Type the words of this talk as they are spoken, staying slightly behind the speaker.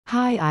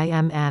Hi, I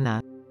am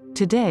Anna.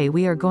 Today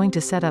we are going to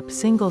set up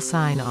Single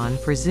Sign-On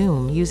for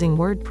Zoom using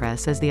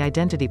WordPress as the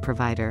identity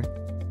provider.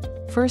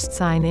 First,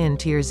 sign in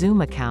to your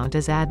Zoom account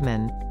as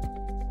admin.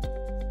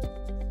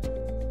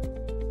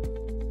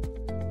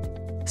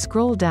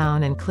 Scroll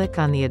down and click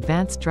on the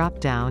Advanced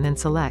drop-down and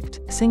select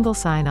Single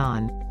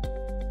Sign-On.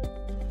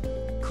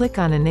 Click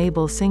on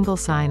Enable Single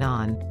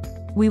Sign-On.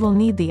 We will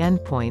need the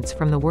endpoints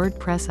from the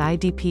WordPress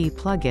IDP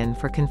plugin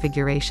for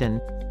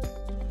configuration.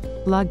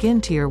 Log in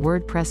to your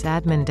WordPress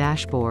admin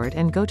dashboard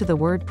and go to the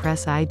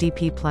WordPress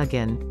IDP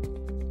plugin.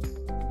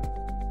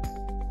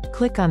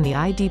 Click on the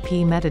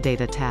IDP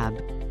metadata tab.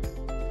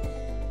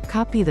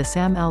 Copy the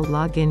SAML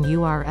Login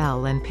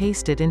URL and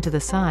paste it into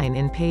the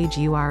sign-in page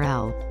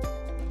URL.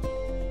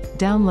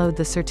 Download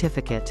the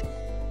certificate.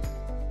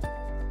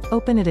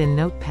 Open it in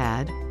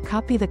Notepad,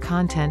 copy the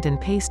content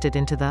and paste it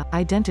into the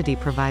Identity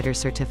Provider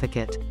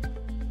certificate.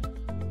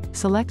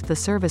 Select the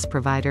Service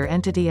Provider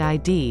Entity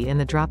ID in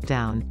the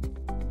drop-down.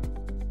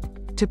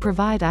 To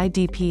provide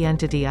IDP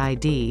Entity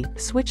ID,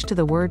 switch to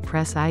the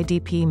WordPress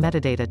IDP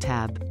Metadata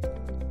tab.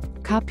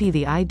 Copy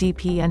the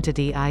IDP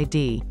Entity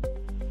ID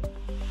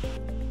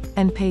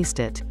and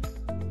paste it.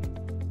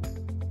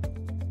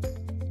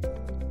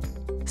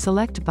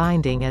 Select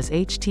Binding as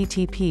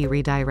HTTP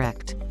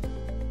Redirect.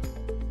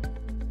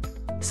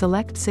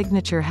 Select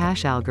Signature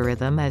Hash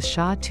Algorithm as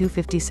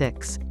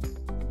SHA-256.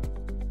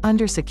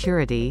 Under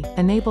Security,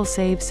 enable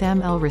Save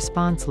SAML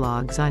Response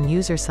Logs on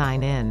User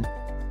Sign-In.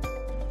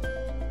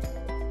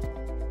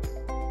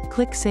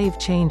 Click Save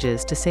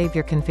Changes to save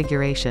your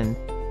configuration.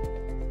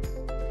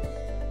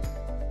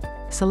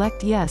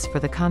 Select Yes for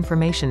the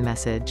confirmation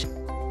message.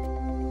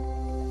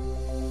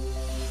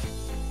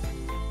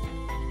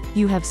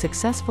 You have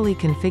successfully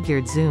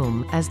configured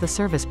Zoom as the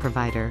service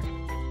provider.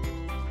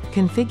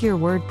 Configure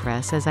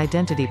WordPress as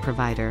identity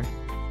provider.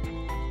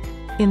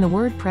 In the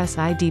WordPress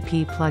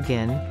IDP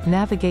plugin,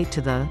 navigate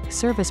to the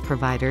Service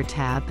Provider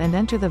tab and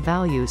enter the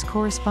values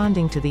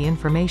corresponding to the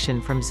information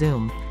from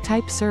Zoom.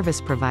 Type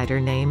service provider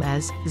name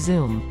as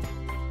Zoom.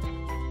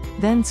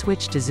 Then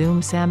switch to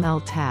Zoom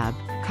SAML tab,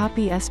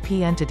 copy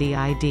SP Entity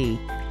ID.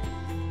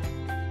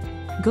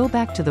 Go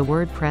back to the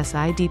WordPress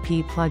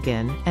IDP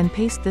plugin, and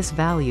paste this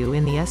value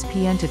in the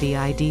SP Entity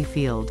ID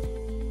field.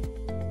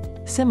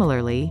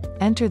 Similarly,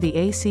 enter the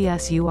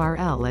ACS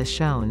URL as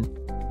shown.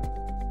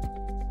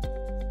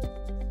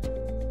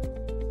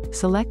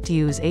 Select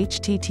Use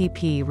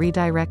HTTP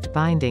Redirect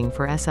Binding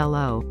for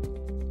SLO.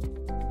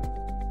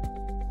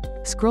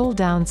 Scroll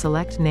down,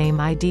 select Name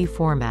ID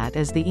format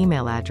as the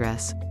email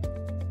address.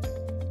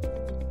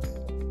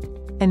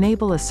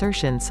 Enable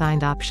Assertion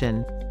Signed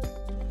option.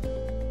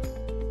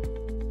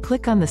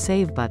 Click on the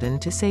Save button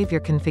to save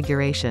your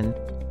configuration.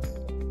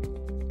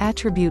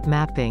 Attribute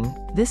Mapping.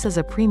 This is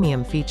a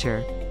premium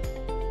feature.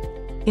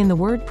 In the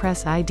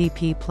WordPress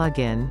IDP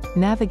plugin,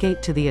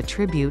 navigate to the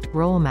Attribute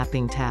Role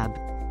Mapping tab.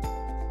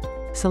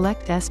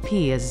 Select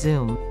SP as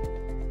Zoom.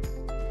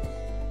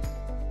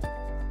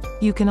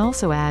 You can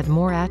also add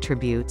more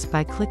attributes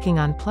by clicking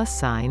on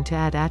 +sign to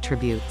add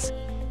attributes.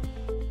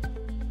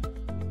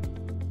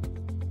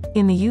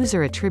 In the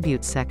User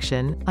Attributes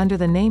section, under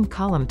the Name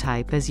column,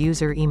 type as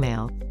user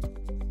email.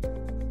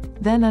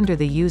 Then under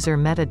the User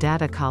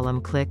Metadata column,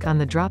 click on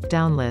the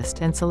drop-down list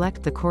and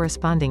select the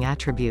corresponding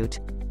attribute.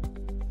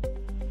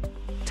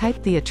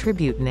 Type the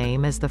attribute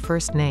name as the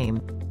first name.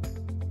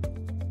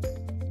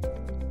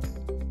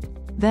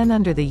 Then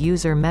under the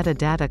User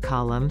Metadata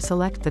column,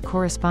 select the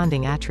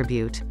corresponding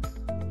attribute.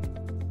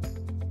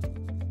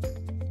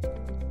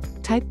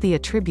 Type the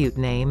attribute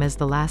name as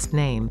the last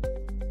name.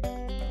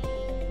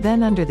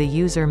 Then under the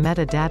User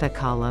Metadata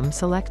column,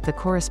 select the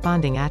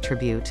corresponding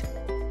attribute.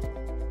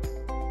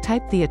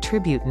 Type the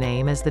attribute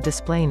name as the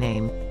display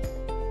name.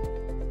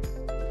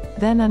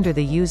 Then under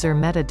the User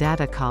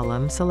Metadata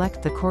column,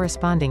 select the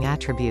corresponding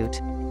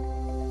attribute.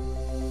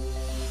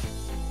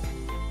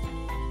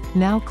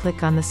 Now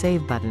click on the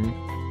Save button.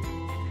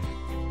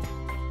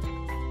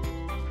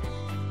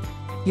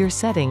 Your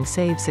settings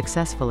save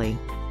successfully.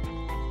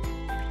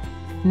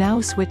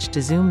 Now switch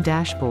to Zoom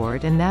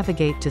Dashboard and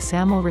navigate to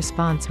SAML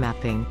Response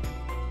Mapping.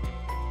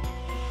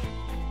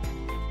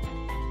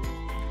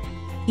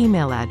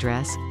 Email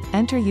address.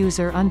 Enter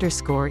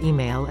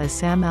user_email as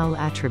SAML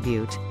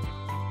attribute.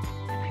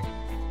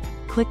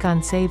 Click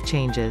on Save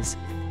Changes.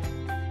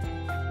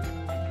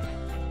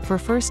 For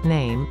first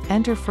name,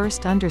 enter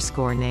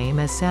first_name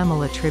as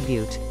SAML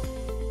attribute.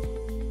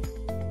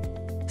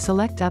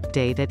 Select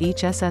Update at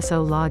each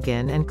SSO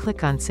login and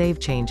click on Save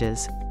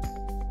Changes.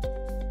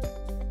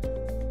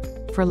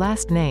 For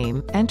last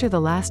name, enter the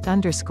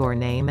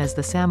last_name as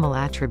the SAML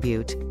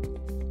attribute.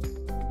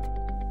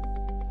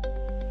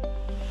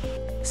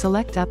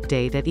 Select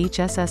Update at each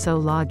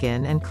SSO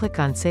login and click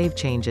on Save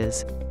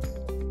Changes.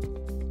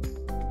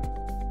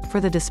 For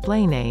the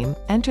display name,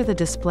 enter the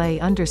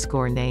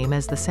display_name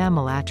as the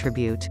SAML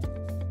attribute.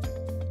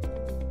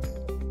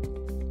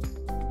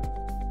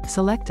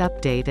 Select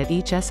Update at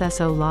each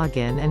SSO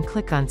login and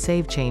click on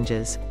Save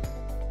Changes.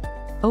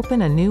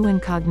 Open a new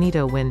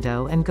incognito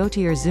window and go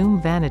to your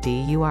Zoom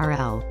Vanity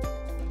URL.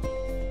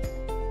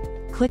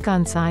 Click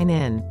on Sign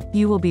In.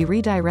 You will be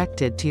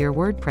redirected to your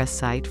WordPress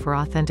site for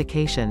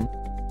authentication.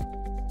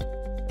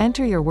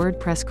 Enter your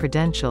WordPress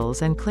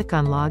credentials and click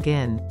on Log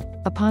In.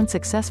 Upon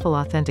successful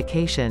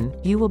authentication,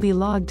 you will be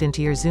logged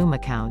into your Zoom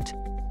account.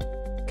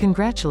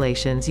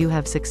 Congratulations, you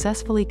have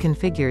successfully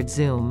configured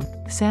Zoom,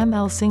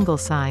 SAML Single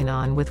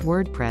Sign-On with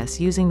WordPress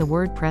using the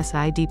WordPress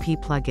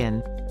IDP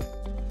plugin.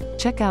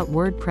 Check out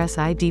WordPress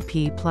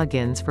IDP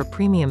plugins for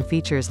premium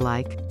features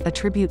like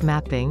attribute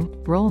mapping,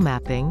 role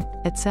mapping,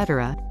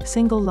 etc.,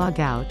 single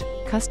logout,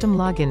 custom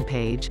login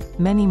page,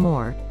 many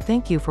more.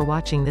 Thank you for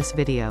watching this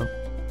video.